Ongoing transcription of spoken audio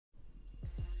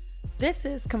This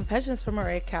is Confessions from a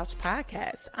Red Couch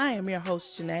podcast. I am your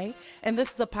host, Janae, and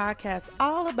this is a podcast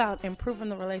all about improving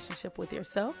the relationship with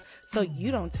yourself so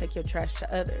you don't take your trash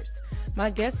to others.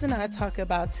 My guest and I talk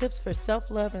about tips for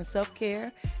self-love and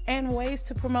self-care and ways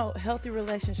to promote healthy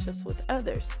relationships with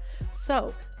others.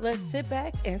 So let's sit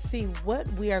back and see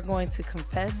what we are going to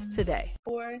confess today.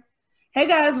 Hey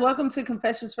guys, welcome to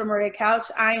Confessions from a Red Couch.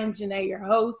 I am Janae, your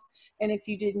host. And if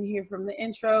you didn't hear from the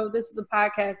intro, this is a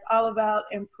podcast all about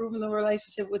improving the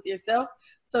relationship with yourself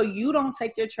so you don't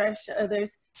take your trash to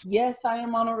others. Yes, I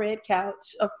am on a red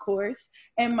couch, of course.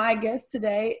 And my guest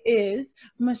today is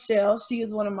Michelle. She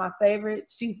is one of my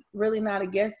favorites. She's really not a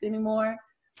guest anymore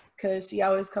because she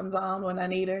always comes on when I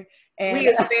need her. And we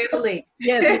are family.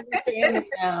 Yes, we're family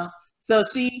now. So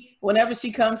whenever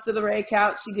she comes to the red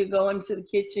couch, she could go into the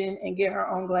kitchen and get her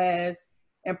own glass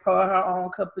and pour her own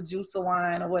cup of juice or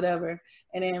wine or whatever.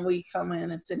 And then we come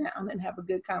in and sit down and have a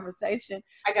good conversation.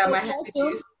 I got my happy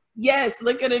juice. Yes,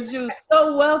 look at her juice.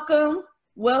 So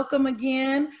welcome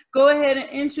again. Go ahead and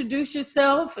introduce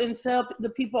yourself and tell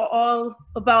the people all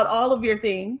about all of your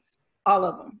things. All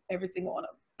of them, every single one of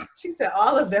them. She said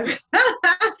all of them.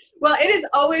 Well, it is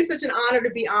always such an honor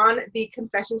to be on the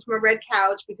Confessions from a Red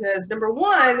Couch because number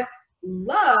one,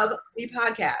 love the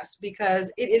podcast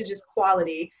because it is just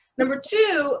quality. Number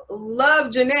two,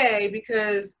 love Janae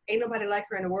because ain't nobody like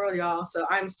her in the world, y'all. So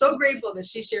I'm so grateful that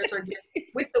she shares her gift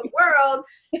with the world.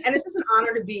 And it's just an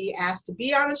honor to be asked to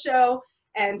be on the show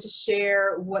and to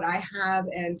share what I have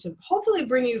and to hopefully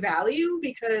bring you value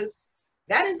because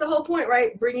that is the whole point,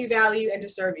 right? Bring you value and to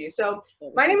serve you. So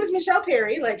my name is Michelle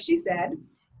Perry, like she said,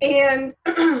 and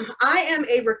I am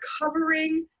a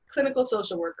recovering clinical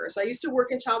social worker. So I used to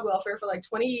work in child welfare for like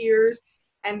 20 years.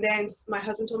 And then my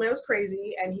husband told me I was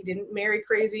crazy and he didn't marry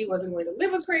crazy, wasn't going to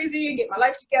live with crazy and get my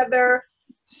life together.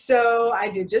 So I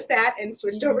did just that and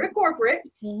switched over to corporate.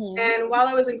 And while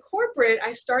I was in corporate,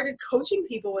 I started coaching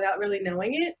people without really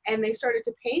knowing it. And they started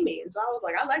to pay me. And so I was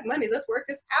like, I like money. Let's work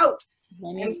this out.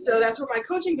 And so that's where my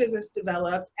coaching business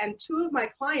developed. And two of my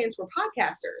clients were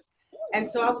podcasters. And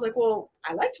so I was like, well,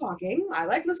 I like talking. I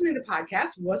like listening to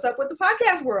podcasts. What's up with the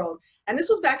podcast world? And this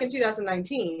was back in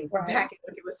 2019. Right. Back,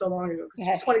 like it was so long ago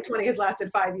because 2020 has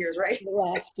lasted 5 years, right?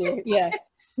 Last year, yeah.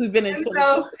 We've been in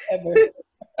 2020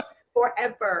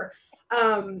 forever.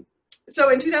 So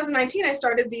in 2019, I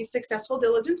started the Successful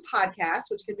Diligence podcast,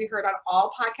 which can be heard on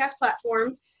all podcast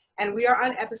platforms. And we are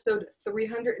on episode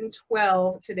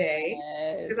 312 today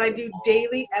because I do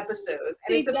daily episodes.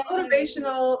 And it's a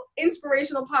motivational,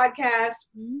 inspirational podcast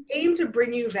aimed to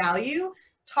bring you value,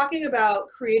 talking about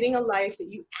creating a life that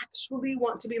you actually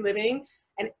want to be living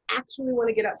and actually want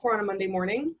to get up for on a Monday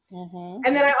morning. And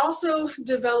then I also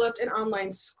developed an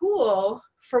online school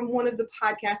from one of the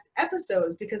podcast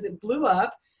episodes because it blew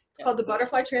up. It's called The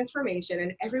Butterfly Transformation.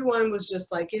 And everyone was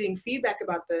just like getting feedback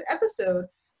about the episode.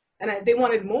 And they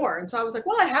wanted more. And so I was like,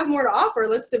 well, I have more to offer.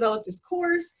 Let's develop this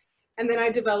course. And then I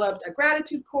developed a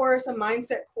gratitude course, a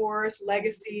mindset course,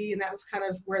 legacy. And that was kind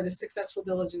of where the Successful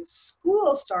Diligence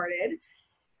School started.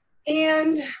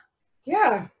 And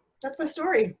yeah, that's my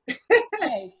story.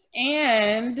 Nice.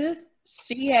 And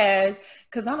she has,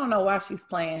 because I don't know why she's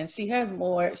playing. She has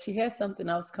more. She has something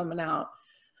else coming out.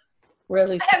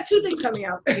 Really, I have two things coming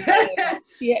out.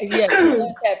 she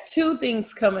does have two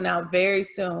things coming out very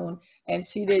soon, and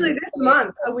she didn't. Actually, this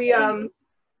month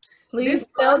Please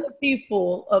tell the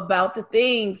people about the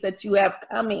things that you have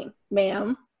coming,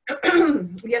 ma'am.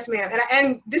 Yes, ma'am.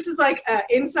 And this is like an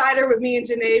insider with me and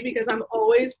Janae because I'm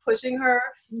always pushing her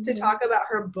to talk about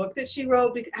her book that she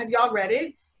wrote. Have y'all read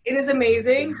it? It is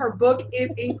amazing. Her book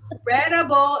is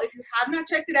incredible. If you have not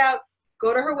checked it out,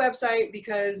 go to her website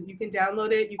because you can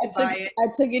download it. You can buy it. I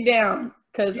took it down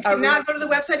because I cannot go to the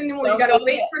website anymore. You got to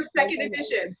wait for second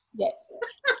edition. Yes.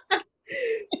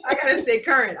 I gotta stay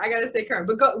current.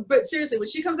 But seriously, when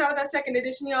she comes out with that second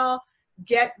edition, y'all,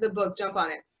 get the book. Jump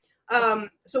on it.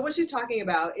 So what she's talking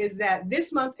about is that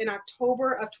this month in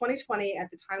October of 2020, at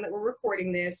the time that we're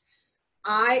recording this,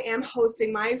 I am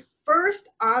hosting my first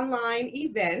online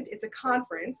event. It's a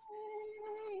conference.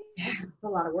 Yeah, it's a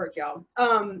lot of work, y'all.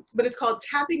 But it's called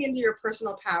Tapping into Your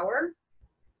Personal Power.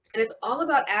 And it's all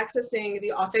about accessing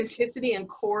the authenticity and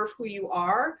core of who you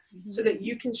are so that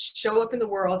you can show up in the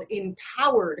world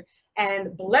empowered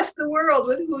and bless the world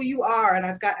with who you are. And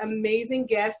I've got amazing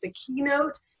guests. The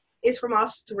keynote is from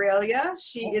Australia.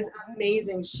 She is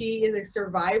amazing. She is a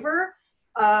survivor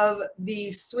of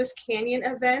the Swiss Canyon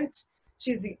event.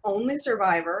 She's the only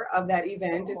survivor of that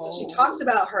event. And so she talks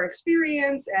about her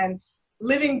experience and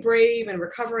living brave and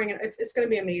recovering. And it's going to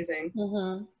be amazing.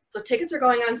 So tickets are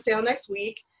going on sale next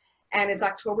week. And it's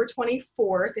October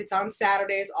 24th. It's on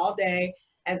Saturday. It's all day.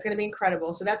 and it's going to be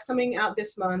incredible. So that's coming out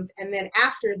this month. And then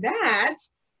after that,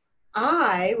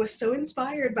 I was so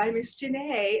inspired by Miss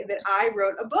Janae that I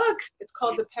wrote a book. It's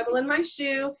called The Pebble in My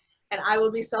Shoe, and I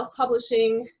will be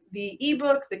self-publishing the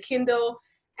ebook, the Kindle,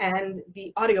 and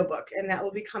the audiobook, and that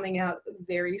will be coming out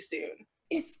very soon.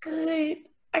 It's good.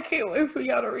 I can't wait for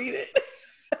y'all to read it.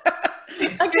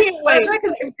 I can't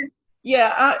wait.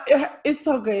 Yeah, it's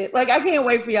so good. Like, I can't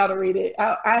wait for y'all to read it.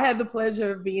 I had the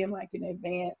pleasure of being like in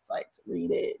advance, like to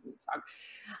read it and talk.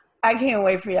 I can't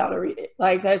wait for y'all to read it.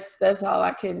 Like, that's all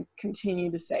I can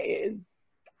continue to say is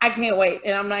I can't wait.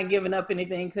 And I'm not giving up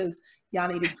anything because y'all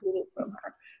need to get it from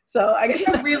her. So it's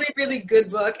a really, really good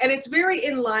book. And it's very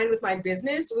in line with my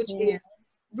business, which is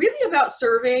really about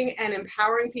serving and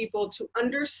empowering people to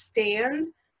understand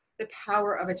the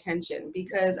power of attention,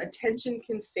 because attention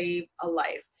can save a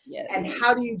life. Yes. And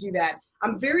how do you do that?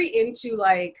 I'm very into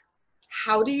like,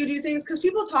 how do you do things? Because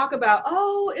people talk about,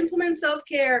 oh, implement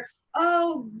self-care.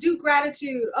 Oh, do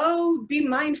gratitude. Oh, be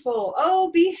mindful. Oh,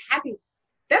 be happy.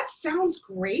 That sounds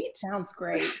great. Sounds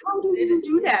great. How do you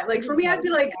do that? Like for me, I'd be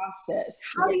like,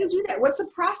 how do you do that? What's the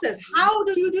process? How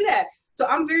do you do that? So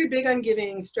I'm very big on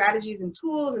giving strategies and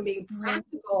tools and being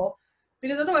practical,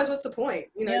 because otherwise, what's the point?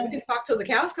 You know, you can talk till the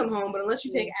cows come home, but unless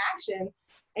you take action,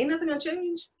 ain't nothing gonna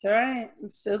change. That's right.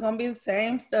 It's still gonna be the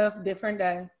same stuff, different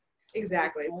day.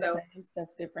 Exactly. So same stuff,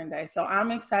 different day. So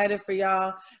I'm excited for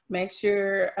y'all. Make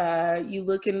sure you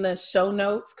look in the show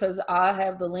notes, because I'll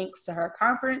have the links to her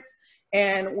conference.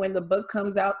 And when the book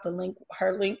comes out,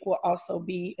 her link will also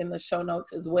be in the show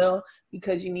notes as well,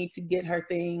 because you need to get her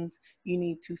things. You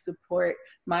need to support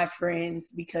my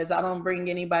friends, because I don't bring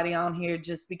anybody on here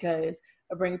just because.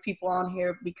 I bring people on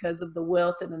here because of the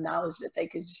wealth and the knowledge that they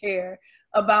can share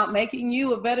about making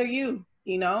you a better you,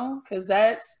 you know, because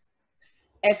that's,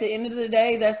 at the end of the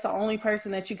day, that's the only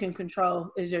person that you can control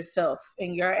is yourself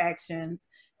and your actions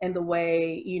and the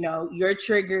way, you know, your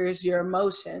triggers, your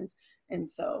emotions. And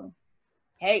so,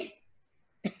 hey.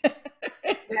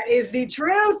 That is the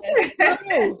truth.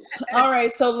 All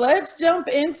right, so let's jump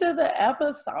into the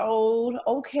episode.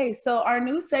 Okay, so our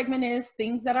new segment is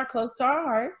things that are close to our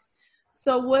hearts.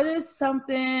 So what is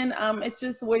something, it's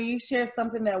just where you share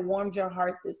something that warmed your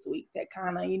heart this week, that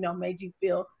kind of, you know, made you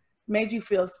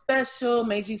feel special,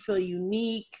 made you feel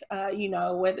unique, you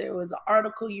know, whether it was an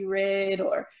article you read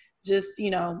or just,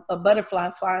 you know, a butterfly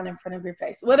flying in front of your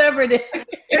face, whatever it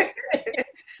is.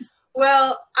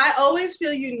 Well, I always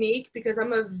feel unique because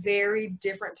I'm a very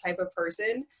different type of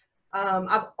person.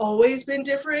 I've always been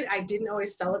different. I didn't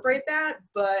always celebrate that,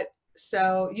 but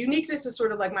so uniqueness is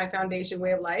sort of like my foundation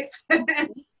way of life.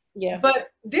 Yeah. But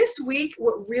this week,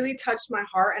 what really touched my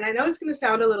heart, and I know it's going to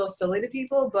sound a little silly to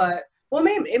people, but well,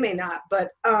 it may not, but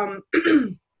I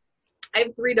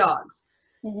have 3 dogs.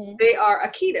 Mm-hmm. They are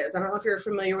Akitas. I don't know if you're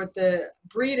familiar with the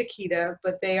breed Akita,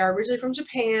 but they are originally from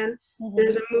Japan. Mm-hmm.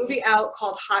 There's a movie out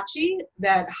called Hachi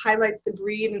that highlights the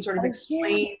breed and sort of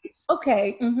explains. Yeah.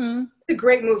 Okay. Mm-hmm. It's a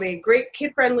great movie, great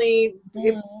kid-friendly.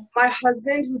 Mm-hmm. My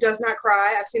husband, who does not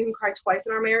cry, I've seen him cry twice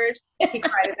in our marriage. He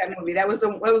cried at that movie. That was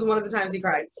one of the times he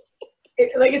cried.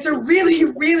 It's a really,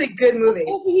 really good movie.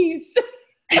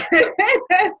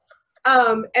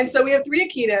 And so we have 3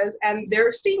 Akitas, and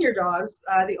they're senior dogs.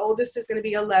 The oldest is going to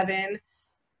be 11,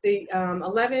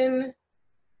 11,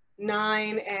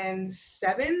 9, and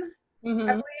 7, mm-hmm.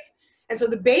 I believe. And so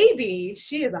the baby,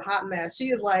 she is a hot mess. She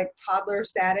is like toddler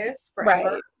status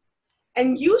forever. Right.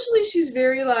 And usually she's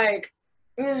very like,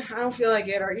 I don't feel like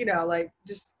it, or, you know, like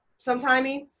just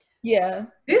sometimey. Yeah.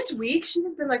 This week, she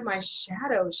has been like my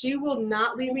shadow. She will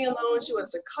not leave me alone. She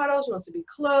wants to cuddle. She wants to be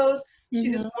close. She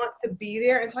just wants to be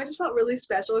there. And so I just felt really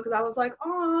special because I was like,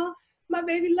 oh, my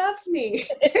baby loves me.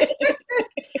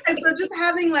 And so just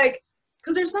having like,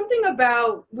 because there's something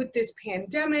about with this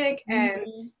pandemic and,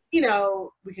 you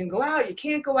know, we can go out, you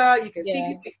can't go out, you can see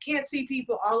people, you can't see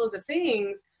people, all of the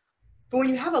things. But when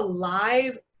you have a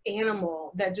live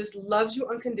animal that just loves you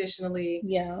unconditionally,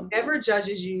 never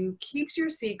judges you, keeps your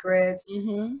secrets,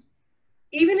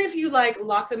 even if you like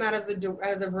lock them out of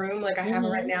the room, like I have it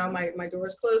right now, my door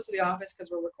is closed to the office because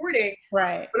we're recording.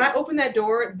 Right. When I open that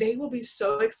door, they will be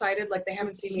so excited, like they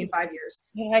haven't seen me in 5 years.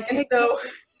 Yeah, and so,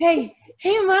 hey,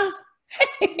 Ma.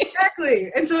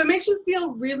 Exactly. And so it makes you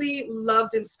feel really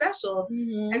loved and special.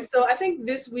 And so I think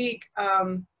this week,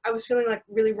 I was feeling like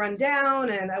really run down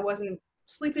and I wasn't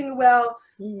sleeping well,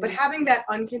 but having that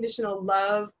unconditional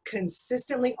love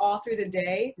consistently all through the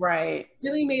day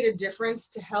really made a difference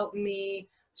to help me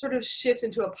sort of shift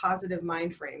into a positive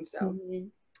mind frame. So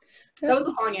that was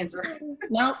a long answer.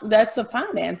 No, that's a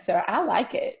fine answer. I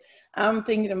like it. I'm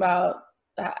thinking about,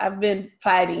 I've been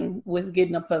fighting with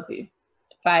getting a puppy.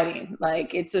 fighting.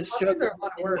 Like, it's a Puppies struggle are a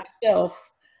lot of in work.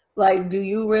 myself. Like, do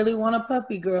you really want a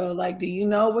puppy, girl? Like, do you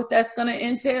know what that's going to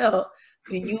entail?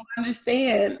 Do you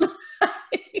understand?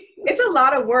 It's a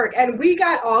lot of work. And we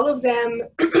got all of them,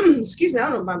 excuse me, I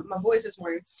don't know my voice this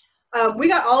morning. We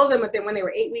got all of them when they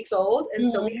were 8 weeks old. And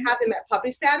so we had them at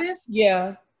puppy status.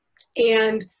 Yeah.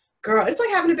 And girl, it's like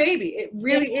having a baby. It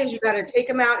really is. You got to take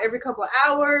them out every couple of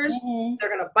hours. They're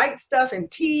going to bite stuff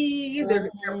and teeth. Their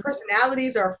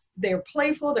personalities they're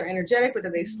playful, they're energetic, but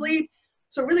then they sleep.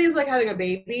 So it really is like having a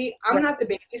baby. I'm not the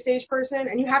baby stage person,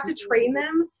 and you have to train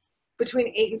them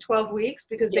between 8 and 12 weeks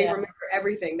because they remember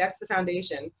everything. That's the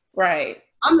foundation. Right.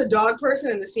 I'm the dog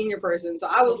person and the senior person. So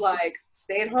I was like,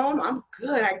 stay at home. I'm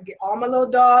good. I can get all my little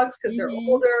dogs because they're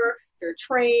older, they're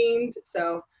trained.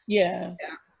 So yeah.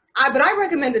 But I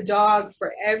recommend a dog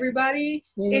for everybody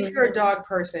if you're a dog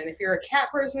person. If you're a cat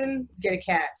person, get a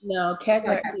cat. No, cats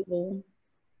are evil.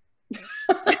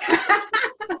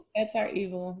 Cats are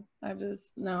evil.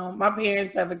 No. My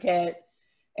parents have a cat,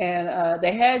 and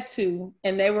they had two,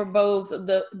 and they were both,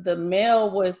 the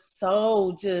male was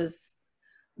so just,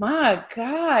 my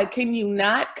God, can you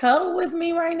not cuddle with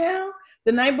me right now?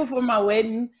 The night before my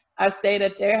wedding, I stayed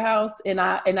at their house, and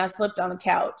I slept on the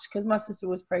couch because my sister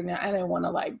was pregnant. I didn't want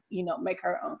to make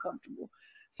her uncomfortable.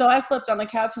 So I slept on the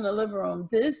couch in the living room.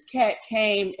 This cat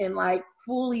came and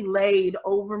fully laid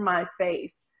over my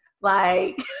face,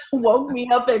 woke me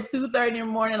up at 2:30 in the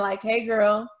morning, hey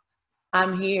girl,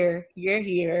 I'm here. You're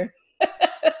here.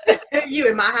 You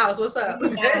in my house. What's up?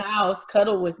 In my house,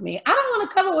 cuddle with me. I don't want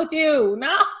to cuddle with you.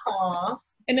 No. Aww.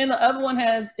 And then the other one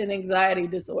has an anxiety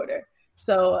disorder.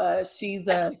 So she's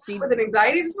with an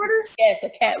anxiety disorder? Yes, a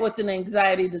cat with an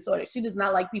anxiety disorder. She does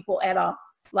not like people at all.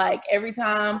 Every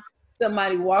time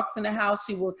somebody walks in the house,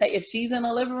 she will if she's in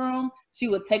the living room, she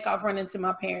will take off running to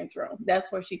my parents' room.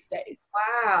 That's where she stays.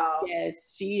 Wow.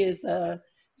 Yes, she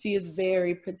is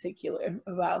very particular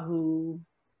about who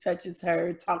touches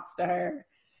her, talks to her.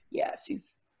 Yeah,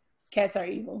 cats are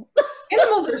evil.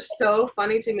 Animals are so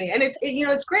funny to me, and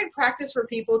it's great practice for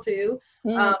people too.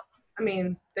 I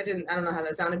mean, I don't know how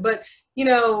that sounded, but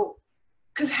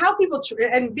because how people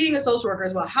and being a social worker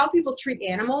as well, how people treat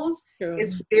animals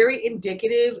is very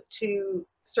indicative to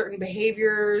certain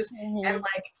behaviors, and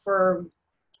for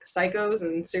psychos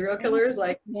and serial killers,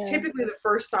 typically the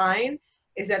first sign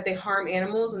is that they harm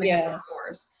animals and they have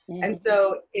remorse. And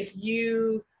so if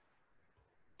you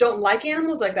don't like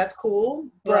animals, that's cool,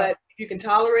 but if you can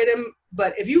tolerate them,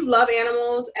 but if you love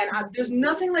animals, and there's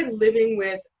nothing like living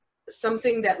with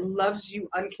something that loves you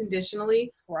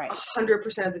unconditionally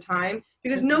 100% of the time,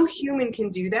 because no human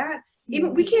can do that.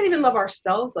 Even we can't even love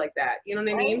ourselves like that. You know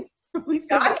what I mean?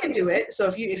 God can do it. So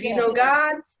if you know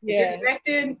God, if you're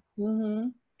connected,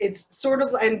 it's sort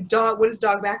of, and dog, what is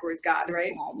dog backwards? God,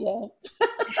 right?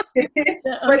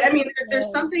 But I mean,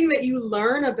 there's something that you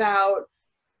learn about.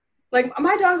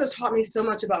 My dogs have taught me so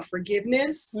much about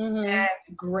forgiveness and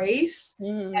grace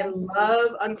and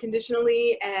love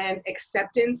unconditionally and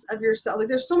acceptance of yourself.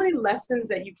 There's so many lessons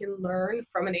that you can learn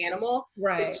from an animal.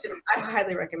 Right. I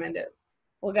highly recommend it.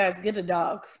 Well, guys, get a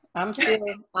dog. I'm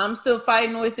still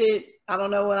fighting with it. I don't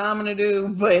know what I'm gonna do,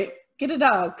 but get a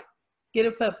dog, get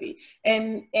a puppy,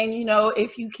 and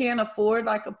if you can't afford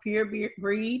a pure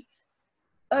breed,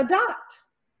 adopt.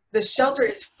 The shelter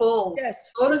is full. Yes.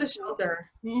 Go to the shelter.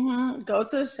 Go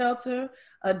to a shelter,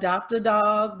 adopt a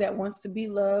dog that wants to be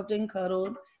loved and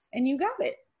cuddled, and you got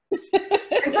it.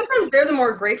 And sometimes they're the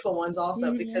more grateful ones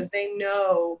also, because they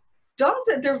know dogs,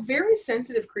 they're very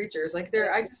sensitive creatures. I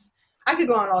could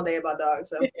go on all day about dogs.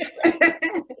 So.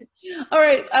 All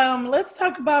right. Let's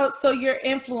talk about, your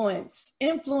influence.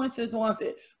 Influence is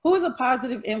wanted. Who is a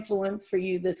positive influence for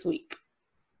you this week?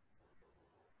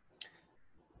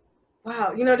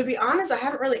 Wow, to be honest, I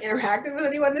haven't really interacted with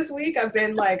anyone this week. I've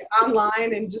been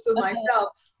online and just with myself.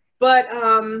 But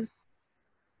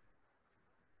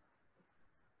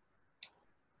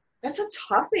that's a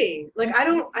toughie. I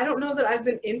don't know that I've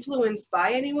been influenced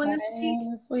by anyone this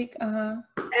week. And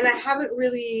I haven't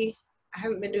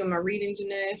been doing my reading,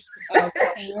 Janae.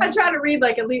 I try to read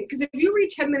at least, because if you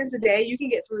read 10 minutes a day, you can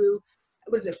get through,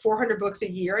 400 books a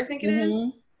year, I think it is.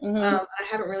 I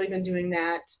haven't really been doing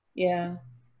that. Yeah.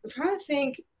 I'm trying to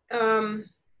think.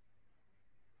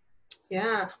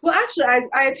 Yeah. Well, actually,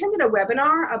 I attended a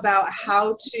webinar about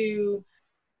how to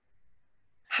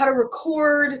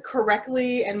record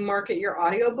correctly and market your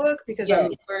audiobook, because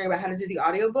I'm learning about how to do the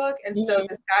audiobook. And so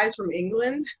this guy's from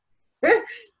England.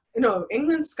 No,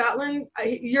 England, Scotland,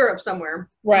 Europe somewhere.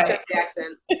 Right. The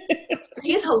accent.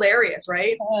 He's hilarious,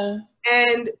 right?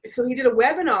 And so he did a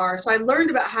webinar. So I learned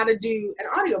about how to do an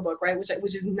audiobook, right?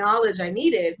 Which is knowledge I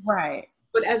needed. Right.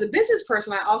 But as a business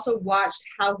person, I also watched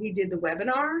how he did the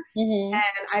webinar, and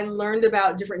I learned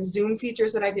about different Zoom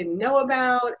features that I didn't know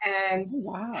about, and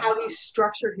how he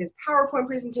structured his PowerPoint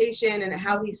presentation and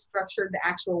how he structured the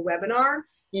actual webinar.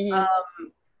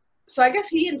 So I guess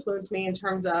he influenced me in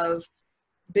terms of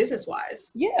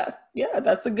business-wise. Yeah,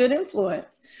 that's a good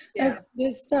influence. That's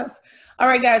good stuff. All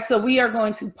right, guys, so we are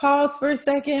going to pause for a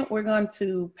second. We're going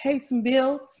to pay some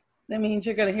bills. That means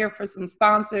you're going to hear from some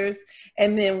sponsors,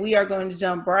 and then we are going to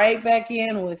jump right back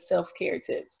in with self-care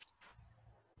tips.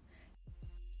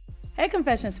 Hey,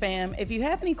 Confessions fam, if you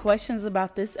have any questions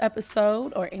about this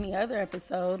episode or any other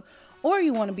episode, or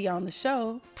you want to be on the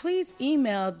show, please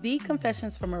email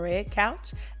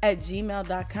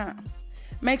theconfessionsfromaredcouch@gmail.com.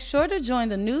 Make sure to join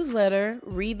the newsletter,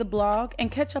 read the blog, and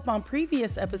catch up on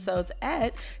previous episodes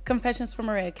at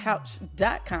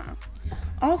confessionsfromaredcouch.com.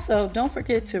 Also, don't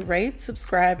forget to rate,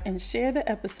 subscribe, and share the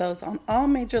episodes on all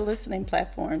major listening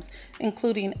platforms,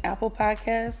 including Apple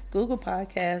Podcasts, Google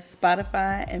Podcasts,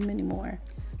 Spotify, and many more.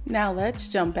 Now let's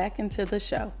jump back into the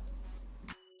show.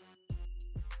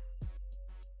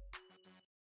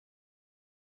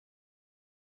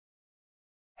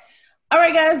 All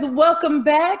right, guys, welcome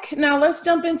back. Now let's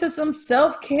jump into some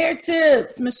self-care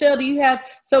tips. Michelle, do you have,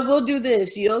 so we'll do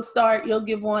this. You'll start, you'll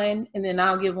give one, and then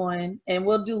I'll give one, and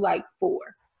we'll do like 4.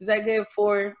 Is that good?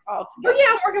 4 all together? Oh yeah,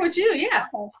 I'm working with you, yeah.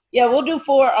 Yeah, we'll do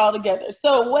 4 all together.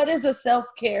 So what is a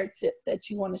self-care tip that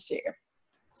you want to share?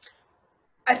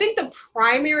 I think the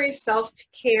primary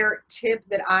self-care tip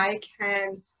that I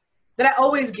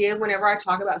always give whenever I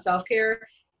talk about self-care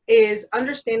is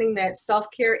understanding that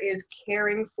self-care is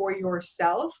caring for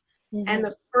yourself. And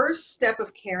the first step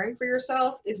of caring for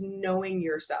yourself is knowing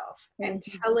yourself and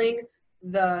telling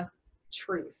the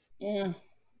truth.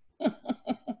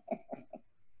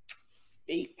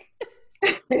 Speak.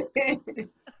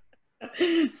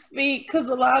 Speak, because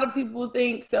a lot of people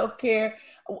think self-care,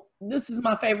 this is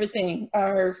my favorite thing I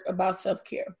heard about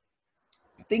self-care.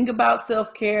 Think about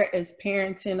self-care as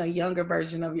parenting a younger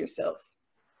version of yourself.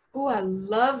 Oh, I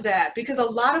love that, because a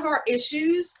lot of our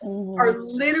issues are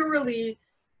literally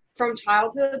from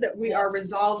childhood that we are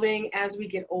resolving as we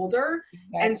get older.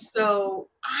 And so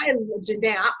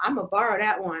Janae, I'm gonna borrow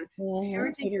that one.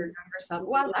 Parenting your younger self.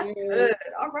 Well, that's good.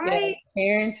 All right. Yeah,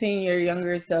 parenting your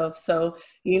younger self. So,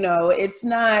 it's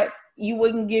not, you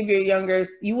wouldn't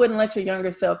let your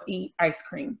younger self eat ice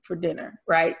cream for dinner,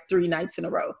 right? 3 nights in a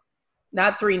row.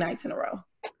 Not 3 nights in a row.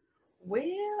 Well,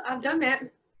 I've done that.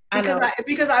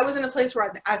 Because I was in a place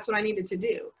where that's what I needed to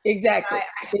do. Exactly.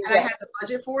 And I had the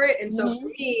budget for it. And so for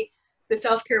me, the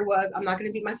self-care was, I'm not going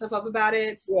to beat myself up about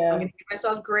it. I'm going to give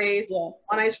myself grace. One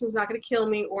ice cream's not going to kill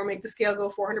me or make the scale go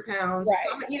 400 pounds. Right.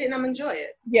 So I'm going to eat it and I'm going to enjoy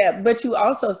it. Yeah, but you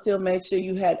also still made sure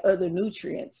you had other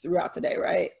nutrients throughout the day,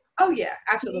 right? Oh, yeah,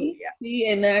 absolutely. See,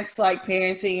 and that's like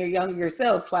parenting your younger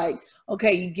self. Like,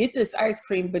 okay, you get this ice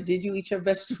cream, but did you eat your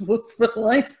vegetables for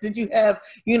lunch? Did you have,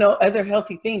 other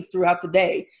healthy things throughout the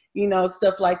day?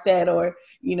 Stuff like that. Or,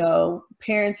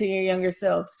 parenting your younger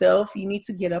self. You need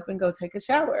to get up and go take a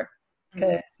shower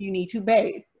because you need to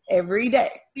bathe every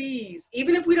day. Please,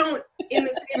 even if we don't in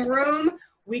the same room,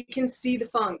 we can see the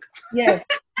funk. Yes.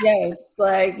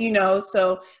 Like,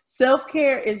 so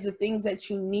self-care is the things that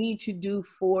you need to do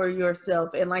for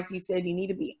yourself. And like you said, you need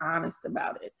to be honest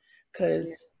about it, because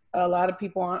a lot of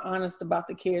people aren't honest about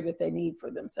the care that they need for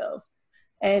themselves.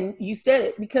 And you said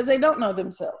it, because they don't know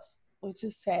themselves, which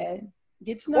is sad.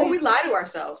 Get to know. Well, we lie to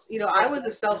ourselves. I was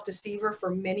a self-deceiver for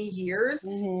many years.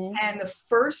 And the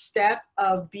first step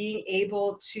of being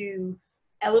able to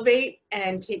elevate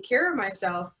and take care of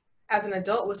myself as an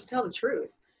adult was to tell the truth.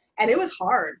 And it was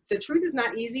hard. The truth is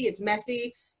not easy. It's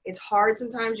messy. It's hard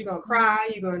sometimes. You're going to cry.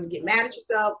 You're going to get mad at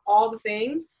yourself, all the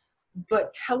things.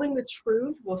 But telling the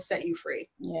truth will set you free.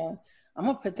 Yeah. I'm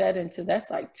going to put that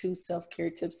that's like 2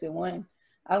 self-care tips in one.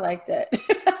 I like that.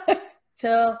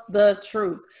 Tell the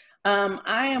truth.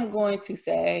 I am going to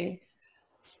say,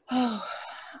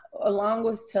 along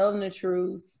with telling the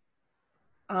truth,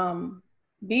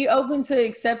 be open to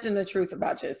accepting the truth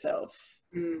about yourself.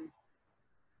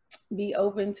 Be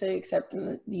open to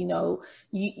accepting,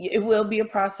 it will be a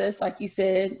process. Like you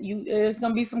said, there's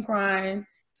going to be some crying.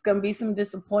 It's going to be some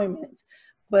disappointments.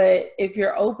 But if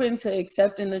you're open to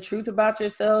accepting the truth about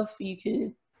yourself, you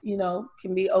can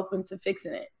be open to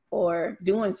fixing it or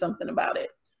doing something about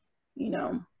it,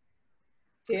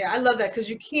 Yeah, I love that, because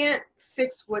you can't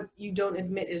fix what you don't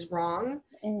admit is wrong.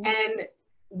 And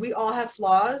we all have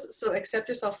flaws, so accept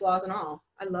yourself, flaws and all.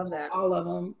 I love that. All of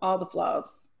them, all the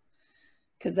flaws,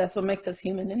 because that's what makes us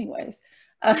human anyways.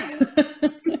 Do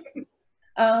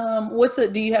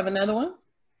you have another one?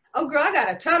 Oh, girl, I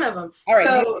got a ton of them. All right,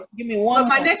 So, give me one but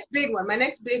my more.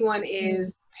 next big one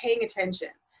is paying attention.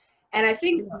 And I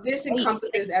think this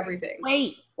encompasses everything.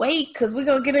 Wait, because we're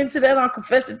gonna get into that on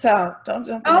confession time. Don't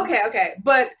jump in. Okay.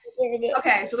 But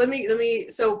okay, so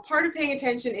so part of paying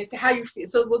attention is to how you feel.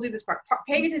 So we'll do this part.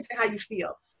 Paying attention to how you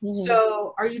feel.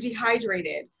 So are you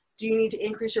dehydrated? Do you need to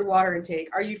increase your water intake?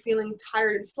 Are you feeling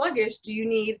tired and sluggish? Do you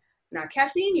need, not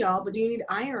caffeine, y'all, but do you need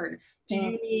iron? Do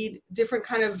you need different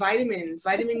kind of vitamins,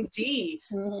 vitamin D,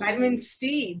 vitamin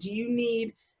C? Do you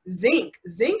need zinc?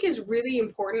 Zinc is really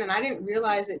important, and I didn't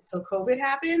realize it till COVID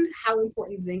happened, how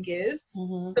important zinc is.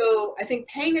 So I think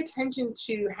paying attention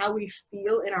to how we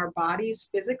feel in our bodies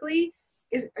physically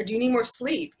is, do you need more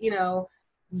sleep? You know,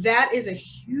 that is a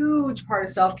huge part of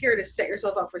self-care to set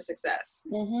yourself up for success.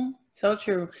 So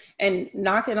true. And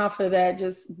knocking off of that,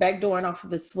 just backdooring off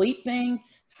of the sleep thing,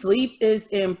 sleep is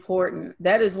important.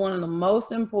 That is one of the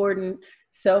most important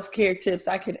self-care tips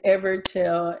I could ever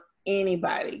tell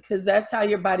anybody, because that's how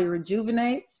your body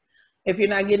rejuvenates. If you're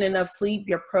not getting enough sleep,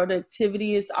 your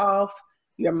productivity is off,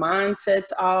 your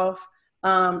mindset's off.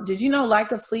 Did you know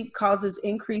lack of sleep causes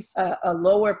a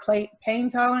lower pain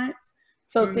tolerance?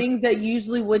 So things that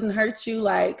usually wouldn't hurt you,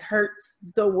 like hurts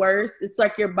the worst. It's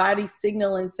like your body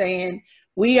signaling saying,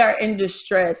 we are in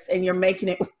distress, and you're making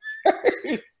it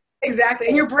worse. Exactly.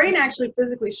 And your brain actually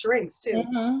physically shrinks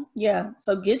too. Yeah.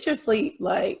 So get your sleep.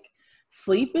 Like,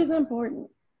 sleep is important.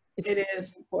 It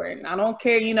is important. I don't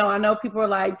care. You know, I know people are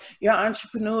like, you're an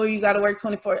entrepreneur, you got to work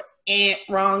 24.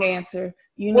 Wrong answer.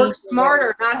 You work need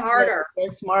smarter, not harder.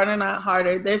 Work smarter, not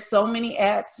harder. There's so many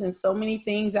apps and so many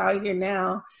things out here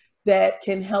now that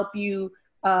can help you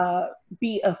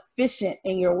be efficient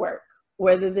in your work,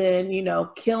 rather than, you know,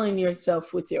 killing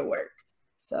yourself with your work.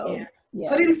 So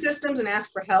put in systems and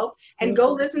ask for help, and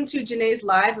go listen to Janae's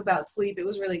live about sleep. It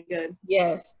was really good.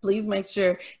 Yes, please make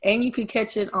sure. And you could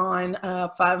catch it on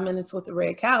 5 Minutes with the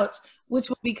Red Couch, which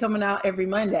will be coming out every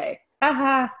Monday.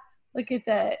 Haha, look at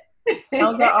that.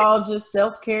 Those are all just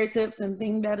self-care tips and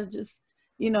things that'll just,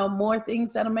 you know, more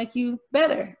things that'll make you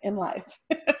better in life.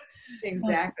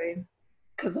 Exactly.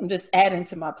 Because I'm just adding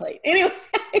to my plate. Anyways.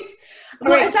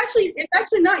 Well, it's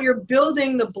actually not. You're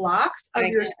building the blocks of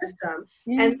your system,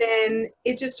 and then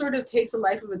it just sort of takes a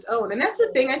life of its own. And that's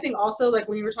the thing, I think, also, like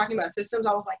when you were talking about systems,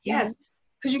 I was like, yes,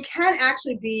 because you can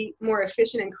actually be more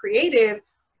efficient and creative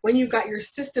when you've got your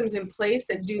systems in place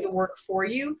that do the work for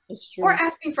you. Or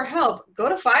asking for help. Go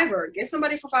to Fiverr, get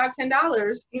somebody for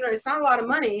 $5-10. You know, it's not a lot of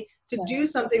money to do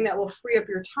something that will free up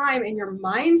your time and your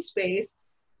mind space,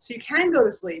 so you can go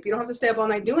to sleep. You don't have to stay up all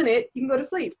night doing it. You can go to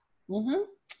sleep.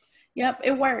 Yep,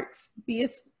 it works. Be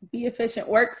efficient.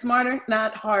 Work smarter,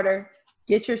 not harder.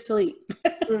 Get your sleep.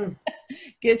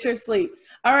 Get your sleep.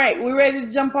 All right, we're ready to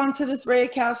jump onto this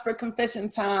red couch for confession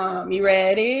time. You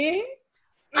ready?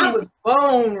 I was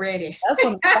bone ready. That's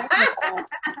what I'm talking about.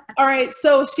 All right,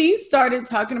 so she started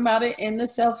talking about it in the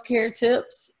self-care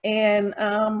tips, and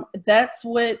that's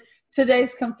what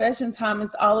today's confession time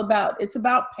is all about. It's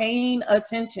about paying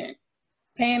attention.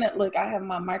 Look, I have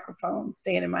my microphone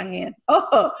staying in my hand.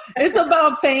 Oh, it's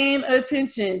about paying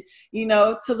attention, you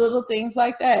know, to little things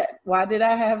like that. Why did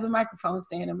I have the microphone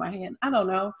staying in my hand? I don't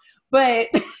know. But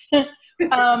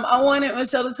I wanted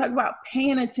Michelle to talk about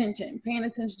paying attention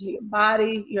to your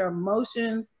body, your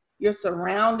emotions, your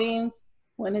surroundings,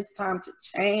 when it's time to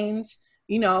change,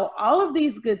 you know, all of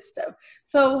these good stuff.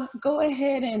 So go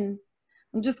ahead, and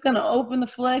I'm just going to open the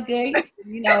floodgates,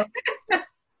 you know.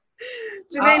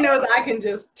 Janae knows I can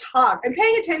just talk. And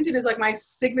paying attention is like my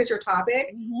signature topic.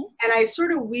 And I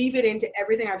sort of weave it into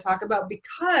everything I talk about,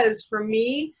 because for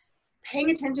me,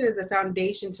 paying attention is the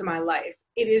foundation to my life.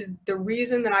 It is the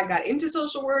reason that I got into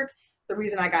social work, the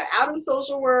reason I got out of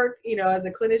social work, you know, as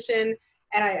a clinician.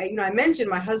 And I mentioned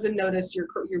my husband noticed you're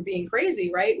being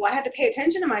crazy, right? Well, I had to pay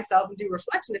attention to myself and do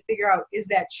reflection to figure out, is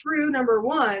that true, number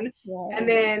one? And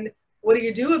then what do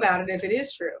you do about it if it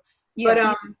is true?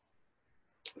 But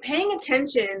paying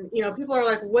attention, you know, people are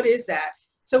like, what is that?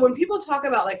 So when people talk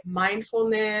about like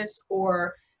mindfulness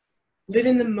or live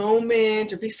in the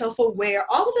moment or be self-aware,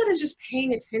 all of that is just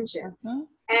paying attention.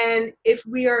 And if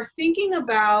we are thinking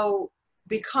about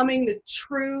becoming the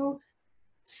true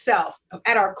self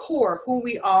at our core, who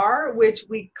we are, which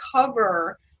we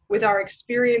cover with our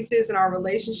experiences and our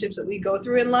relationships that we go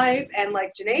through in life. And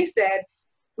like Janae said,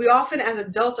 we often as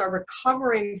adults are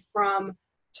recovering from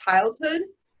childhood,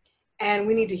 and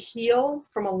we need to heal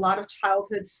from a lot of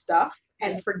childhood stuff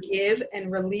and forgive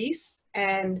and release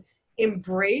and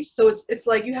embrace. So it's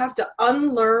like you have to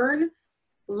unlearn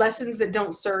lessons that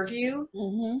don't serve you,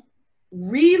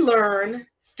 relearn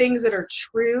things that are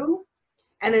true,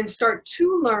 and then start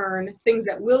to learn things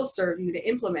that will serve you to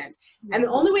implement. And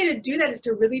the only way to do that is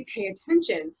to really pay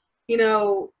attention. You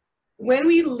know, when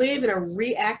we live in a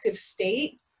reactive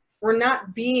state, we're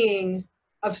not being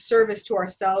of service to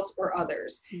ourselves or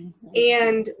others.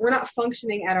 And we're not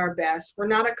functioning at our best. We're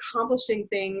not accomplishing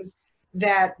things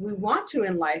that we want to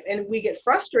in life. And we get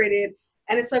frustrated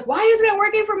and it's like, why isn't it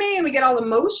working for me? And we get all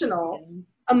emotional.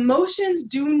 Emotions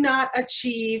do not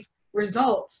achieve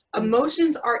results.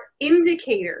 Emotions are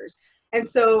indicators. And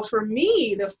so for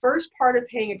me, the first part of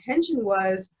paying attention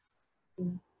was,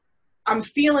 I'm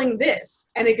feeling this,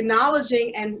 and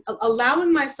acknowledging and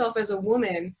allowing myself as a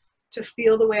woman to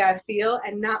feel the way I feel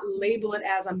and not label it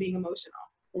as I'm being emotional.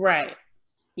 Right.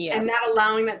 Yeah. And not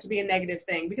allowing that to be a negative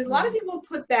thing. Because a lot of people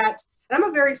put that, and I'm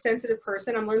a very sensitive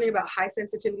person. I'm learning about high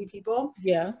sensitivity people.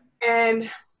 Yeah. And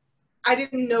I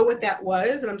didn't know what that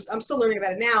was. And I'm still learning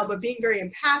about it now, but being very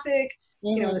empathic,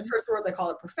 you know, in the church world, they call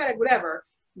it prophetic, whatever.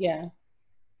 Yeah.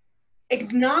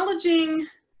 Acknowledging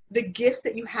the gifts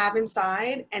that you have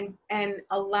inside and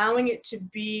allowing it to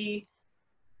be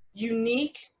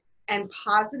unique and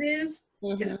positive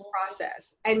is a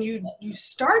process. And you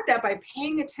start that by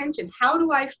paying attention. How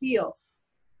do I feel?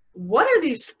 What are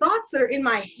these thoughts that are in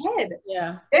my head?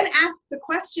 Yeah. Then ask the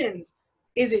questions.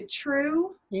 Is it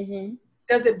true?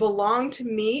 Does it belong to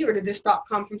me, or did this thought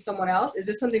come from someone else? Is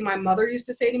this something my mother used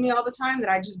to say to me all the time that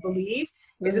I just believe?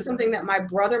 Is this something that my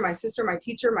brother, my sister, my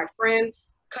teacher, my friend,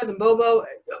 cousin Bobo,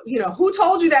 you know, who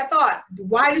told you that thought?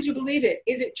 Why did you believe it?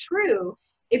 Is it true?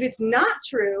 If it's not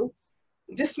true,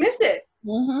 dismiss it.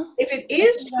 If it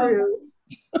is true,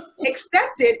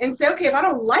 accept it and say, okay, if I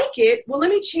don't like it, well, let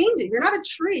me change it. You're not a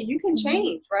tree. You can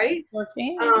change, right?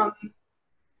 Okay.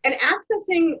 And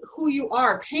accessing who you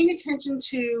are, paying attention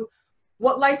to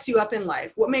what lights you up in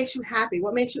life, what makes you happy,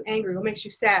 what makes you angry, what makes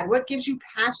you sad, what gives you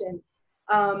passion.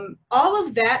 All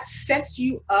of that sets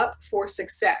you up for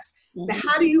success. Now,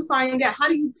 how do you find out? How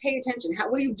do you pay attention?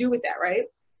 What do you do with that, right?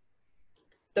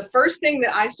 The first thing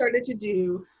that I started to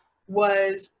do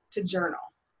was to journal.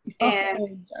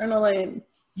 And journaling.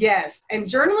 Yes, and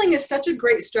journaling is such a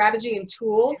great strategy and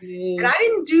tool. And I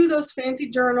didn't do those fancy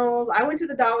journals. I went to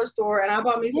the dollar store and I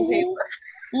bought me some paper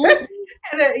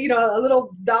and a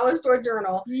little dollar store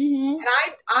journal. And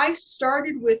I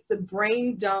started with the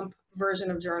brain dump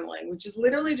version of journaling, which is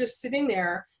literally just sitting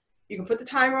there. You can put the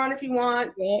timer on if you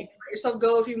want. You can let yourself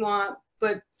go if you want.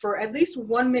 But for at least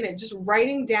 1 minute, just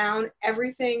writing down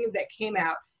everything that came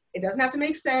out. It doesn't have to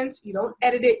make sense. You don't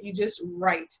edit it. You just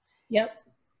write. Yep.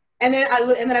 And then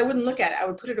I wouldn't look at it. I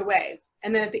would put it away.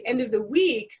 And then at the end of the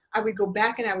week, I would go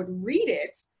back and I would read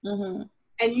it.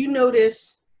 And you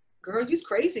notice, girl, you're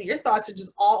crazy. Your thoughts are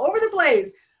just all over the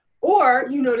place. Or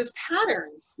you notice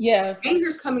patterns. Yeah.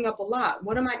 Anger's coming up a lot.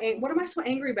 What am I so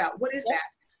angry about? What is that?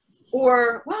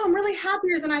 Or, wow, I'm really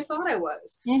happier than I thought I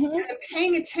was. And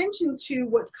paying attention to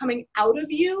what's coming out of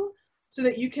you so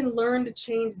that you can learn to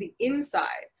change the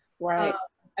inside. Right.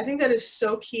 I think that is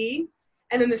so key.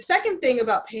 And then the second thing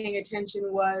about paying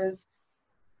attention was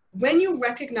when you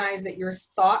recognize that your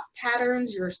thought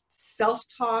patterns, your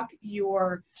self-talk,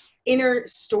 your inner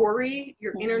story,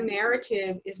 your inner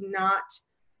narrative is not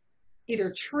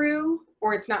either true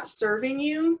or it's not serving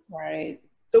you. Right.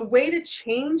 The way to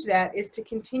change that is to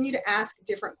continue to ask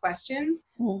different questions,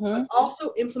 but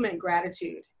also implement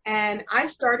gratitude. And I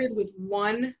started with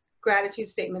one gratitude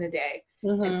statement a day.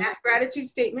 And that gratitude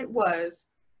statement was,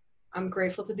 I'm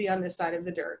grateful to be on this side of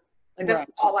the dirt. Like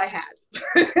that's all I had.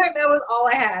 That was all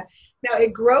I had. Now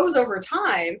it grows over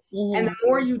time. And the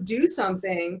more you do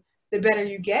something, the better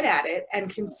you get at it.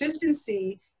 And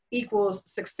consistency equals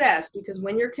success, because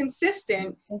when you're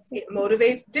consistent, it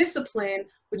motivates discipline,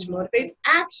 which motivates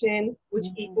action, which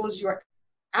equals your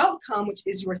outcome, which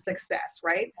is your success,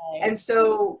 right? And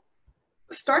so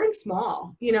starting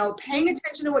small, paying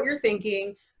attention to what you're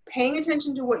thinking, paying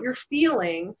attention to what you're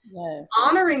feeling,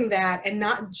 honoring that and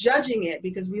not judging it,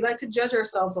 because we like to judge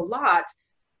ourselves a lot.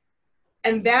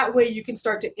 And that way you can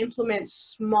start to implement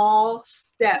small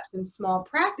steps and small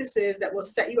practices that will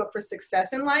set you up for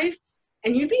success in life.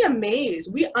 And you'd be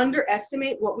amazed. We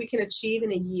underestimate what we can achieve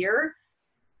in a year.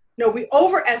 No, we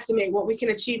overestimate what we can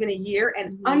achieve in a year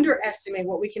and underestimate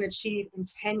what we can achieve in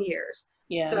 10 years.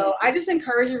 Yeah. So I just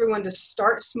encourage everyone to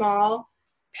start small,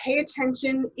 pay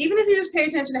attention. Even if you just pay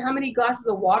attention to how many glasses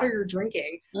of water you're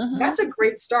drinking, that's a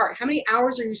great start. How many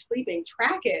hours are you sleeping?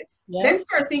 Track it. Then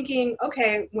start thinking,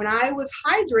 okay, when I was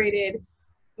hydrated,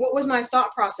 what was my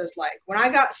thought process like? When I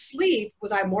got sleep,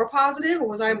 was I more positive or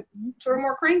was I sort of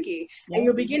more cranky? And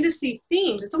you'll begin to see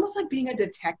themes. It's almost like being a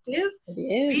detective.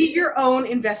 Be your own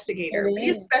investigator. Be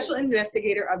a special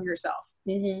investigator of yourself.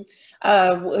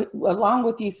 Along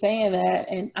with you saying that,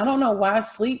 and I don't know why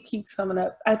sleep keeps coming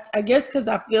up. I guess because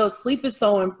I feel sleep is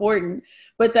so important,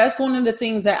 but that's one of the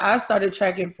things that I started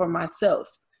tracking for myself,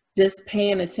 just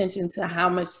paying attention to how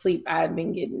much sleep I had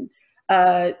been getting.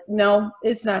 No,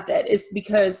 it's not that. It's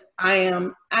because I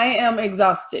am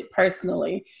exhausted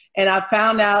personally. And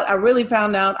I really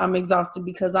found out I'm exhausted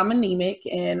because I'm anemic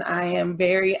and I am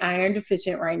very iron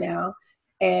deficient right now,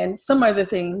 and some other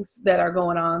things that are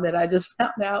going on that I just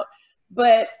found out.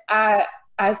 But I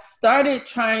started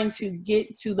trying to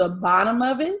get to the bottom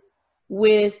of it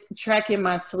with tracking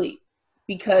my sleep,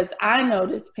 because I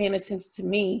noticed, paying attention to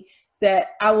me, that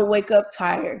I would wake up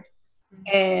tired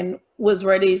and was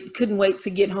ready, couldn't wait to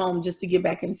get home just to get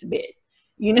back into bed,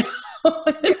 you know?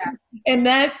 Yeah. And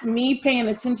that's me paying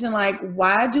attention, like,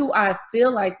 why do I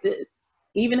feel like this?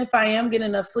 Even if I am getting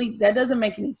enough sleep, that doesn't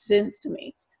make any sense to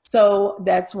me. So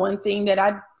that's one thing that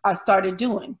I started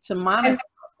doing to monitor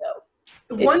myself.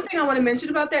 One thing I want to mention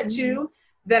about that too,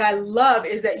 that I love,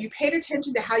 is that you paid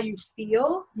attention to how you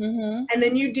feel, and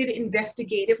then you did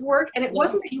investigative work. And it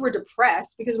wasn't that you were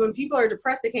depressed, because when people are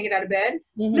depressed, they can't get out of bed.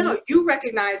 No, you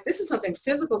recognize this is something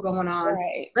physical going on.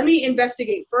 Right. Let me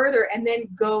investigate further and then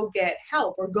go get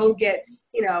help, or go get,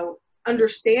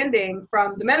 understanding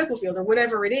from the medical field or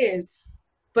whatever it is.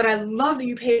 But I love that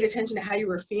you paid attention to how you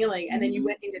were feeling, and then you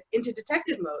went into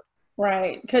detective mode.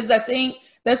 Right. Because I think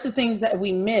that's the things that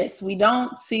we miss. We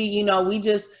don't see, we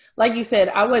just, like you said,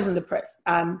 I wasn't depressed.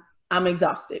 I'm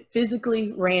exhausted,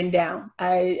 physically ran down.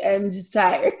 I am just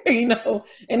tired,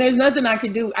 and there's nothing I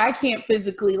could do. I can't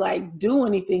physically do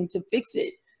anything to fix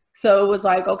it. So it was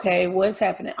like, okay, what's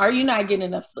happening? Are you not getting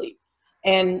enough sleep?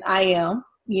 And I am,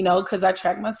 because I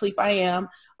track my sleep. I am.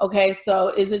 Okay. So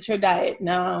is it your diet?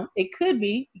 No, it could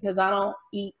be, because I don't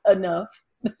eat enough.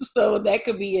 So that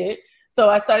could be it. So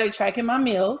I started tracking my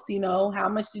meals, how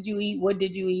much did you eat? What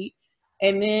did you eat?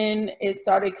 And then it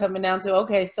started coming down to,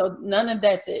 okay, so none of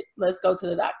that's it. Let's go to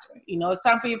the doctor. It's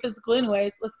time for your physical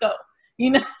anyways. Let's go,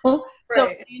 So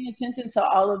Right. paying attention to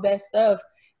all of that stuff.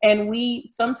 And we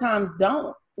sometimes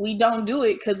don't. We don't do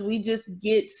it because we just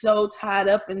get so tied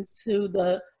up into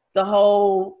the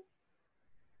whole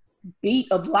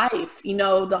beat of life,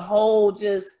 the whole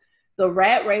just the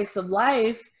rat race of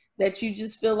life, that you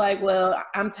just feel like, well,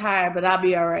 I'm tired, but I'll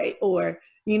be all right. Or,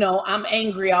 I'm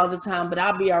angry all the time, but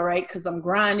I'll be all right because I'm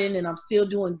grinding and I'm still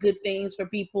doing good things for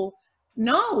people.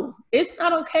 No, it's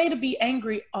not okay to be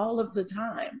angry all of the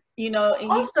time, And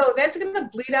Also, that's going to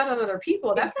bleed out on other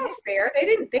people. That's not fair. They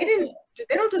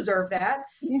don't deserve that.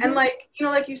 And like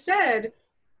you said,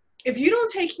 if you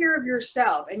don't take care of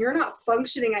yourself and you're not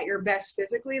functioning at your best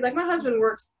physically, like my husband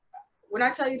works. When I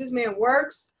tell you this man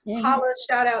works, holla,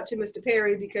 shout out to Mr.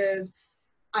 Perry, because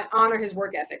I honor his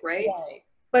work ethic, right?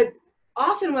 But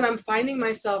often when I'm finding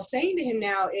myself saying to him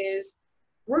now is,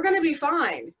 we're going to be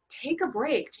fine. Take a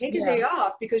break. Take a day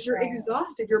off, because you're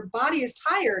exhausted. Your body is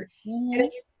tired. And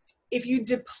if you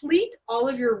deplete all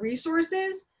of your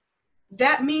resources,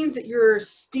 that means that you're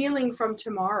stealing from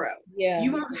tomorrow.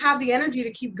 You won't have the energy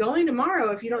to keep going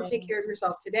tomorrow if you don't take care of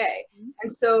yourself today.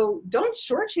 And so don't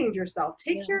shortchange yourself.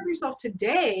 Take care of yourself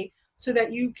today so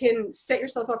that you can set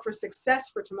yourself up for success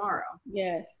for tomorrow.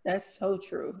 Yes, that's so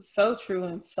true. So true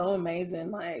and so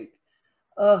amazing.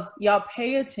 Y'all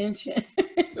pay attention.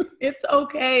 It's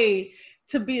okay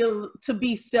to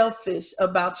be selfish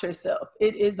about yourself.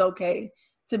 It is okay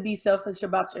to be selfish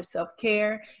about your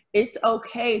self-care. It's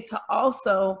okay to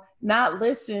also not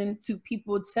listen to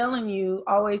people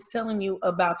always telling you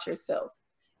about yourself.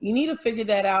 You need to figure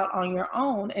that out on your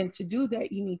own. And to do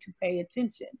that, you need to pay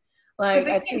attention.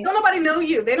 Don't nobody know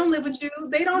you. They don't live with you.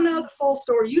 They don't know the full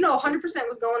story. 100%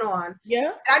 what's going on. Yeah.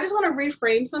 And I just want to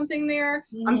reframe something there.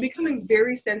 I'm becoming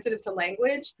very sensitive to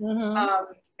language.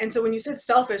 And so when you said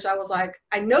selfish, I was like,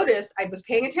 I noticed I was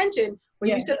paying attention. When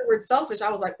you said the word selfish,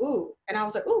 I was like, ooh. And I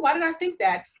was like, ooh, why did I think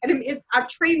that? And I've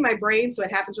trained my brain, so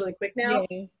it happens really quick now.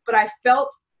 But I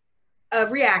felt a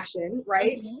reaction,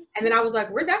 right? And then I was like,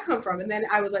 where'd that come from? And then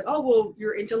I was like, oh, well,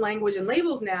 you're into language and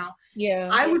labels now.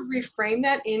 I would reframe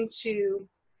that into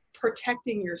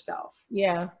protecting yourself.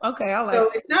 Okay.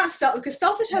 So it's not because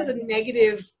selfish has a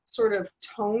negative sort of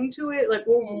tone to it. Like,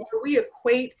 well, we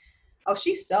equate, oh,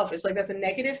 she's selfish. Like, that's a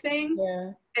negative thing.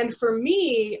 And for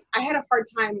me, I had a hard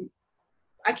time.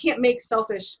 I can't make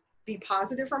selfish be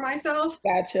positive for myself.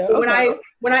 Gotcha. But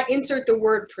when I insert the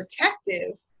word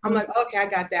protective, I'm like, okay, I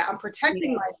got that. I'm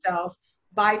protecting myself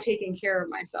by taking care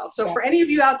of myself. So for any of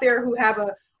you out there who have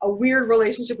a weird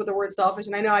relationship with the word selfish,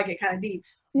 and I know I get kind of deep,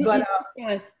 but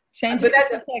change it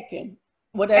to protecting.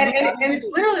 Whatever. And it's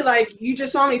literally like, you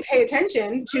just saw me pay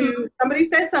attention to somebody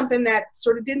said something that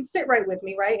sort of didn't sit right with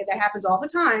me, right? And that happens all the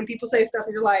time. People say stuff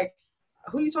and you're like,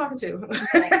 who are you talking to?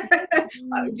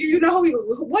 Do you know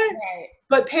what? Right.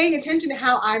 But paying attention to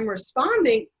how I'm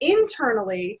responding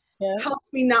internally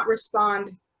helps me not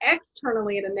respond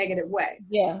externally in a negative way.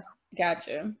 Yeah,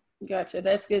 gotcha.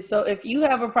 That's good. So if you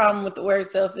have a problem with the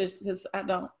word selfish, because I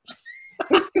don't.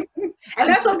 And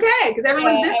that's okay, because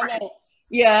everyone's different.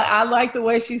 Yeah, I like the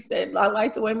way she said, I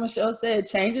like the way Michelle said,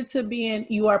 change it to being,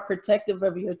 you are protective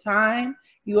of your time,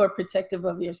 you are protective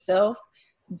of yourself.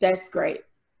 That's great.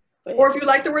 But, or if you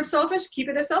like the word selfish, keep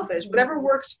it as selfish. Whatever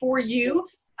works for you.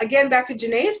 Again, back to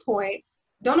Janae's point,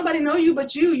 don't nobody know you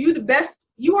but you. You the best.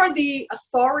 You are the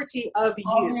authority of you.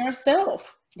 On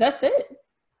yourself. That's it.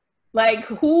 Like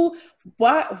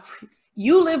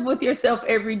you live with yourself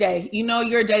every day. You know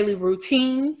your daily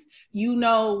routines. You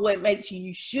know what makes you.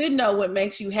 You should know what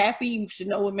makes you happy. You should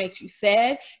know what makes you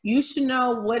sad. You should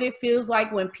know what it feels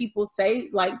like when people say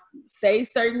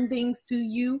certain things to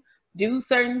you, do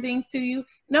certain things to you.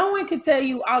 No one can tell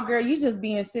you, oh girl, you just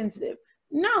being sensitive.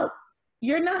 No,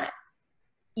 you're not.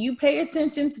 You pay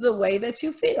attention to the way that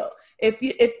you feel.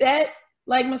 If that,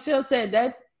 like Michelle said,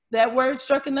 that word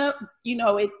struck up,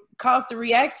 it caused a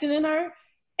reaction in her,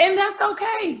 and that's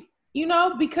okay,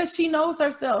 because she knows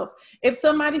herself. If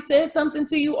somebody says something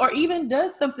to you or even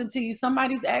does something to you,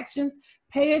 somebody's actions,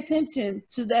 pay attention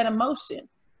to that emotion,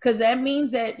 because that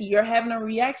means that you're having a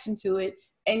reaction to it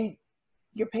and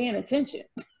you're paying attention.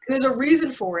 There's a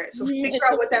reason for it. So figure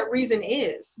out what that reason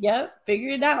is. Yep, figure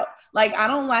it out. Like, I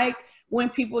don't like when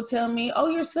people tell me, oh,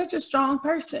 you're such a strong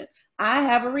person. I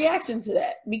have a reaction to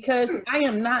that because I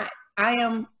am not. I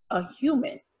am a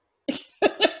human.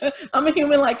 I'm a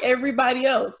human like everybody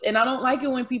else. And I don't like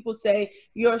it when people say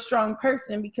you're a strong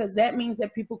person, because that means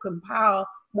that people compile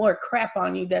more crap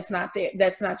on you that's not there.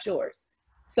 That's not yours.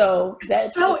 So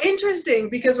that's so interesting,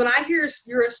 because when I hear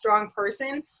you're a strong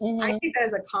person, I take that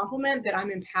as a compliment that I'm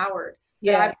empowered,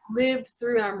 that I've lived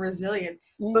through and I'm resilient.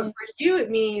 But for you, it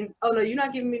means, oh no, you're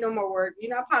not giving me no more work.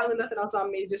 You're not piling nothing else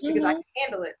on me just because I can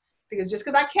handle it. Because just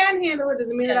because I can handle it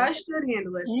doesn't mean that I should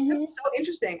handle it. It's so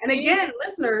interesting. And again,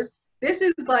 listeners, this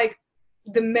is like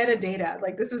the metadata.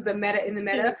 Like, this is the meta in the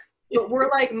meta. But we're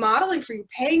like modeling for you,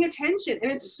 paying attention. And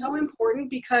it's so important,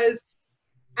 because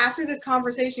after this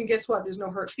conversation, guess what? There's no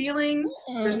hurt feelings.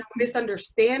 There's no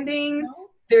misunderstandings.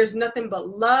 There's nothing but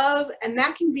love. And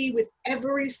that can be with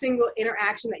every single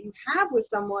interaction that you have with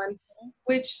someone,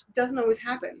 which doesn't always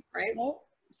happen, right? Nope.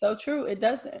 So true. It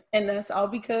doesn't. And that's all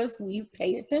because we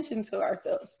pay attention to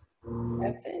ourselves.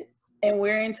 That's it. And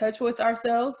we're in touch with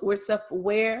ourselves. We're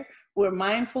self-aware. We're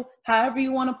mindful. However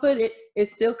you want to put it, it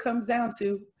still comes down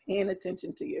to paying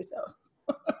attention to yourself.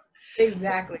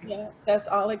 Exactly. Yeah, that's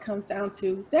all it comes down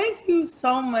to. Thank you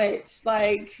so much.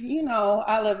 Like,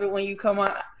 I love it when you come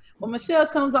on. When Michelle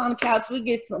comes on the couch, we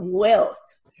get some wealth.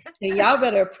 And y'all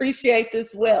better appreciate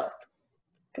this wealth,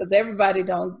 because everybody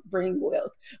don't bring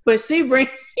wealth. But she brings.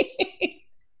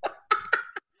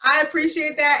 I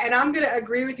appreciate that. And I'm going to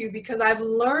agree with you, because I've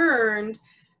learned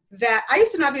that I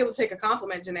used to not be able to take a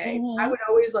compliment, Janae. I would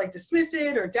always dismiss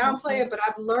it or downplay it. But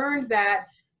I've learned that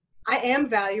I am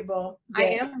valuable.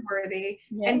 Yes. I am worthy.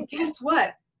 Yes. And guess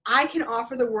what? I can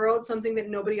offer the world something that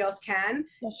nobody else can.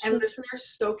 And listeners,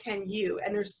 so can you.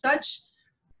 And there's such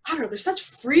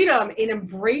freedom in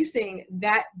embracing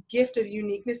that gift of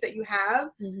uniqueness that you have.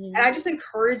 And I just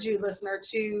encourage you, listener,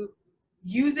 to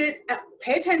use it,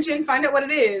 pay attention, find out what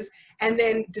it is, and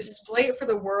then display it for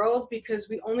the world, because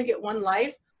we only get one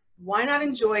life. Why not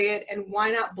enjoy it? And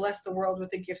why not bless the world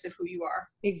with the gift of who you are?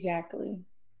 Exactly.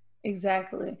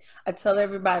 I tell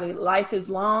everybody, life is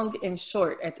long and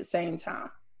short at the same time.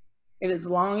 It is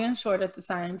long and short at the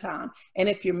same time. And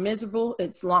if you're miserable,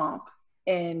 it's long.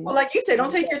 And well, like you said,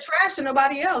 don't take your trash to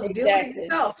nobody else. Deal with it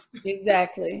yourself.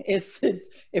 Exactly. It's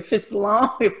if it's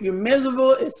long, if you're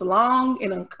miserable, it's long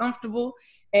and uncomfortable,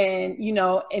 and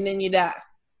and then you die.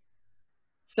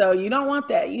 So you don't want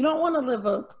that. You don't want to live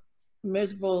a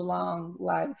miserable long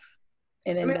life.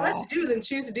 And then what you do, then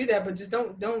choose to do that, but just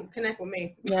don't connect with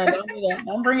me. Yeah, don't do that.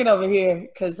 Don't bring it over here,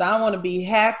 because I want to be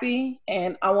happy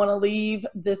and I want to leave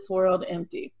this world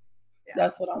empty. Yeah.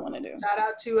 That's what I want to do. Shout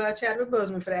out to Chadwick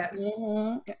Boseman for that.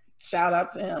 Shout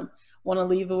out to him. Want to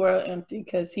leave the world empty,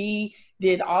 because he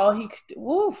did all he could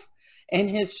do in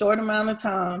his short amount of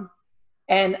time,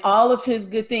 and all of his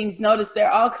good things. Notice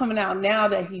they're all coming out now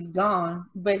that he's gone,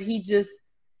 but he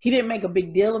didn't make a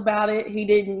big deal about it. He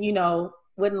didn't,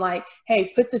 wouldn't like,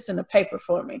 hey, put this in the paper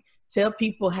for me. Tell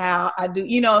people how I do.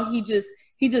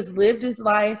 He just lived his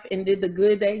life and did the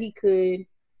good that he could,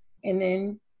 and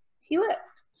then he left.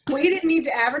 Well, he didn't need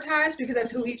to advertise because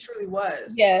that's who he truly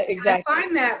was. Yeah, exactly. And I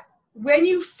find that when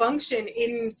you function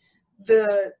in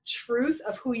the truth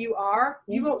of who you are,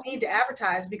 you won't need to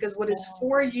advertise, because what is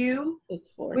for you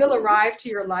will arrive to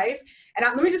your life. And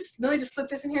let me just slip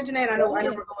this in here, Janae. And I know we're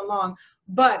going long,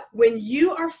 but when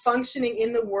you are functioning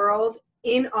in the world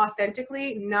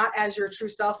inauthentically, not as your true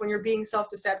self, when you're being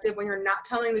self-deceptive, when you're not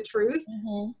telling the truth,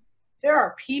 there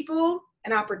are people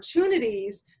and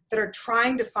opportunities that are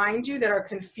trying to find you that are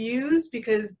confused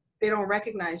because they don't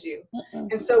recognize you.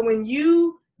 And so when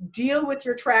you deal with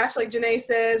your trash, like Janae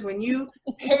says, when you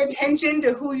pay attention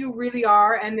to who you really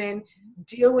are and then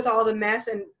deal with all the mess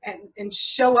and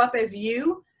show up as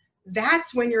you,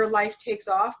 that's when your life takes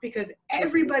off, because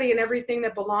everybody and everything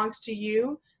that belongs to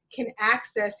you can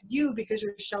access you because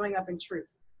you're showing up in truth.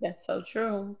 That's so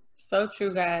true. So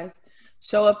true, guys.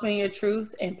 Show up in your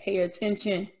truth and pay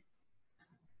attention.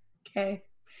 Okay.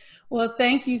 Well,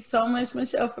 thank you so much,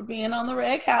 Michelle, for being on the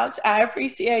Red Couch. I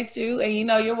appreciate you. And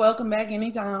you're welcome back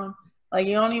anytime. Like,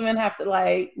 you don't even have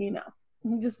to, you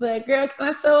just be like, girl, can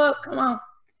I show up? Come on.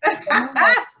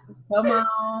 Come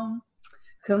on.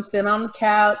 Come sit on the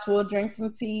couch. We'll drink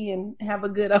some tea and have a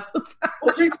good old time.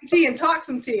 We'll drink some tea and talk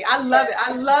some tea. I love it.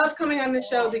 I love coming on the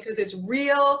show because it's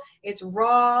real, it's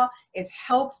raw, it's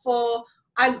helpful.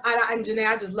 And Janae,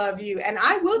 I just love you. And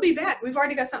I will be back. We've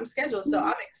already got something scheduled. So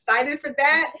I'm excited for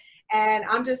that. And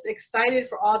I'm just excited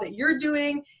for all that you're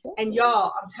doing. And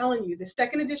y'all, I'm telling you, the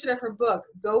second edition of her book,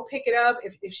 go pick it up.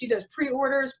 If she does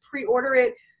pre-orders, pre-order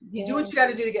it. Yeah. Do what you got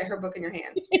to do to get her book in your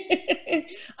hands.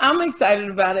 I'm excited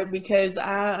about it because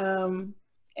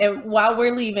and while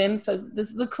we're leaving, so this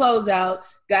is the closeout,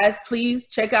 guys, please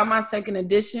check out my second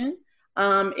edition.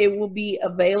 It will be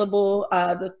available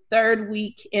the third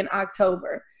week in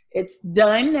October. It's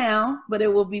done now, but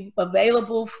it will be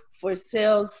available for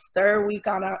sales third week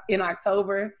in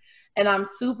October. And I'm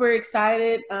super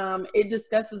excited. It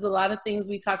discusses a lot of things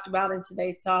we talked about in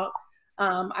today's talk.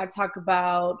 I talk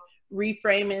about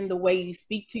reframing the way you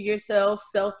speak to yourself,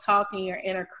 self-talking, your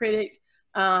inner critic.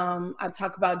 I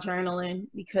talk about journaling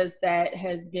because that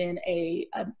has been a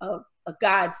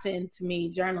godsend to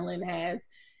me. Journaling has.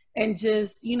 And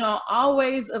just,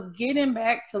 always of getting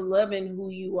back to loving who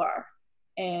you are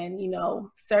and,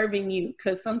 serving you,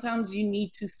 because sometimes you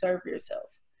need to serve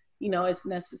yourself. It's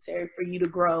necessary for you to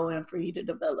grow and for you to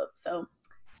develop. So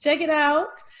check it out.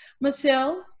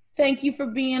 Michelle, thank you for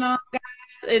being on,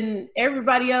 guys, and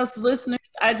everybody else listeners.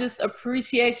 I just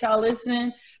appreciate y'all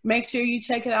listening. Make sure you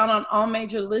check it out on all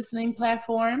major listening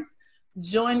platforms.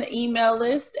 Join the email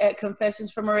list at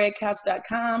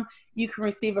confessionsfromaredcouch.com. You can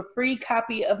receive a free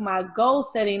copy of my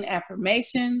goal-setting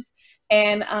affirmations.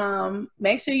 And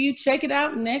make sure you check it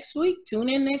out next week. Tune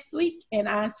in next week, and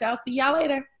I shall see y'all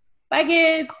later. Bye,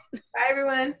 kids. Bye,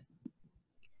 everyone.